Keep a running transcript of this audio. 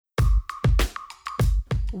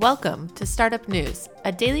Welcome to Startup News,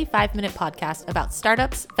 a daily 5-minute podcast about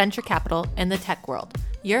startups, venture capital, and the tech world.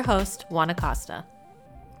 Your host, Juan Acosta.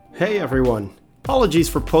 Hey everyone. Apologies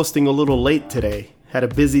for posting a little late today. Had a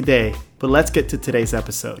busy day, but let's get to today's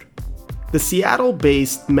episode. The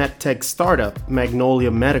Seattle-based medtech startup, Magnolia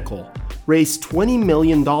Medical, raised $20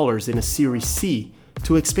 million in a Series C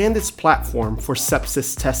to expand its platform for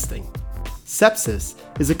sepsis testing. Sepsis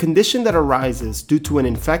is a condition that arises due to an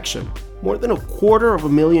infection. More than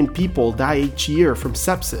 250,000 people die each year from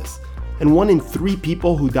sepsis, and 1 in 3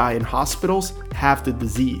 people who die in hospitals have the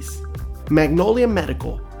disease. Magnolia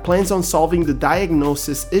Medical plans on solving the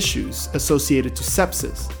diagnosis issues associated to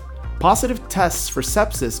sepsis. Positive tests for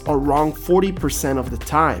sepsis are wrong 40% of the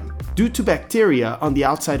time, due to bacteria on the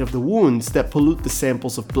outside of the wounds that pollute the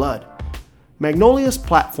samples of blood. Magnolia's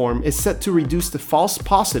platform is set to reduce the false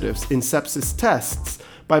positives in sepsis tests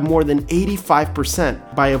by more than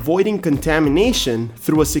 85% by avoiding contamination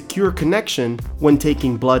through a secure connection when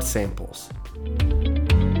taking blood samples.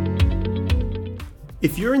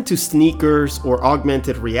 If you're into sneakers or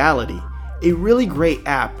augmented reality, a really great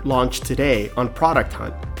app launched today on Product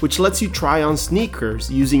Hunt, which lets you try on sneakers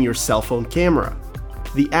using your cell phone camera.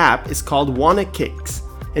 The app is called Wanna Kicks,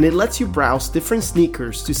 and it lets you browse different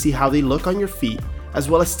sneakers to see how they look on your feet, as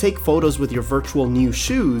well as take photos with your virtual new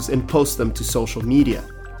shoes and post them to social media.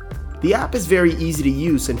 The app is very easy to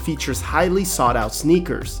use and features highly sought out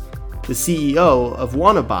sneakers. The CEO of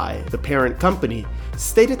WannaBuy, the parent company,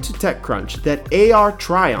 stated to TechCrunch that AR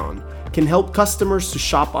Try-On can help customers to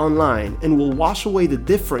shop online and will wash away the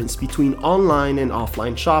difference between online and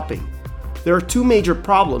offline shopping. There are 2 major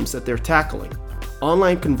problems that they're tackling.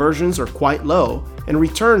 Online conversions are quite low, and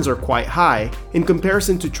returns are quite high in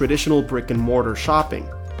comparison to traditional brick-and-mortar shopping.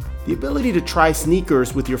 The ability to try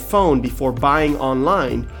sneakers with your phone before buying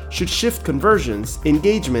online should shift conversions,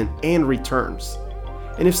 engagement, and returns.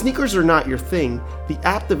 And if sneakers are not your thing, the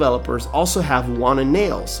app developers also have Wanna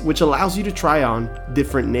Nails, which allows you to try on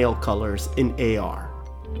different nail colors in AR.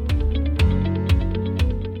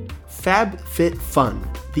 FabFitFun,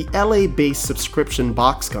 the LA-based subscription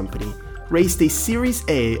box company, raised a Series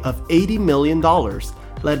A of $80 million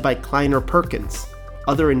led by Kleiner Perkins.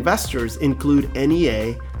 Other investors include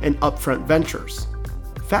NEA and Upfront Ventures.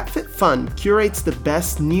 FabFitFun curates the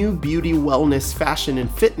best new beauty, wellness, fashion, and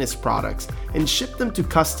fitness products and ship them to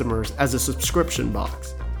customers as a subscription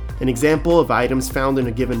box. An example of items found in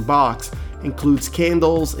a given box includes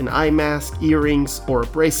candles, an eye mask, earrings, or a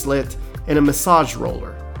bracelet, and a massage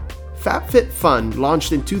roller. FabFitFun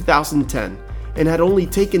launched in 2010 and had only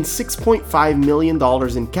taken $6.5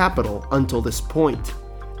 million in capital until this point.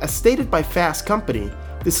 As stated by Fast Company,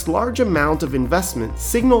 this large amount of investment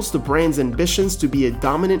signals the brand's ambitions to be a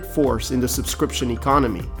dominant force in the subscription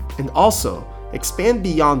economy, and also expand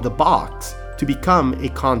beyond the box to become a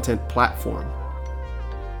content platform.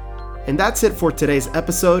 And that's it for today's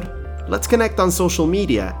episode. Let's connect on social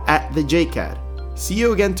media @TheJCAD. See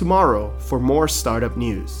you again tomorrow for more startup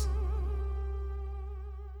news.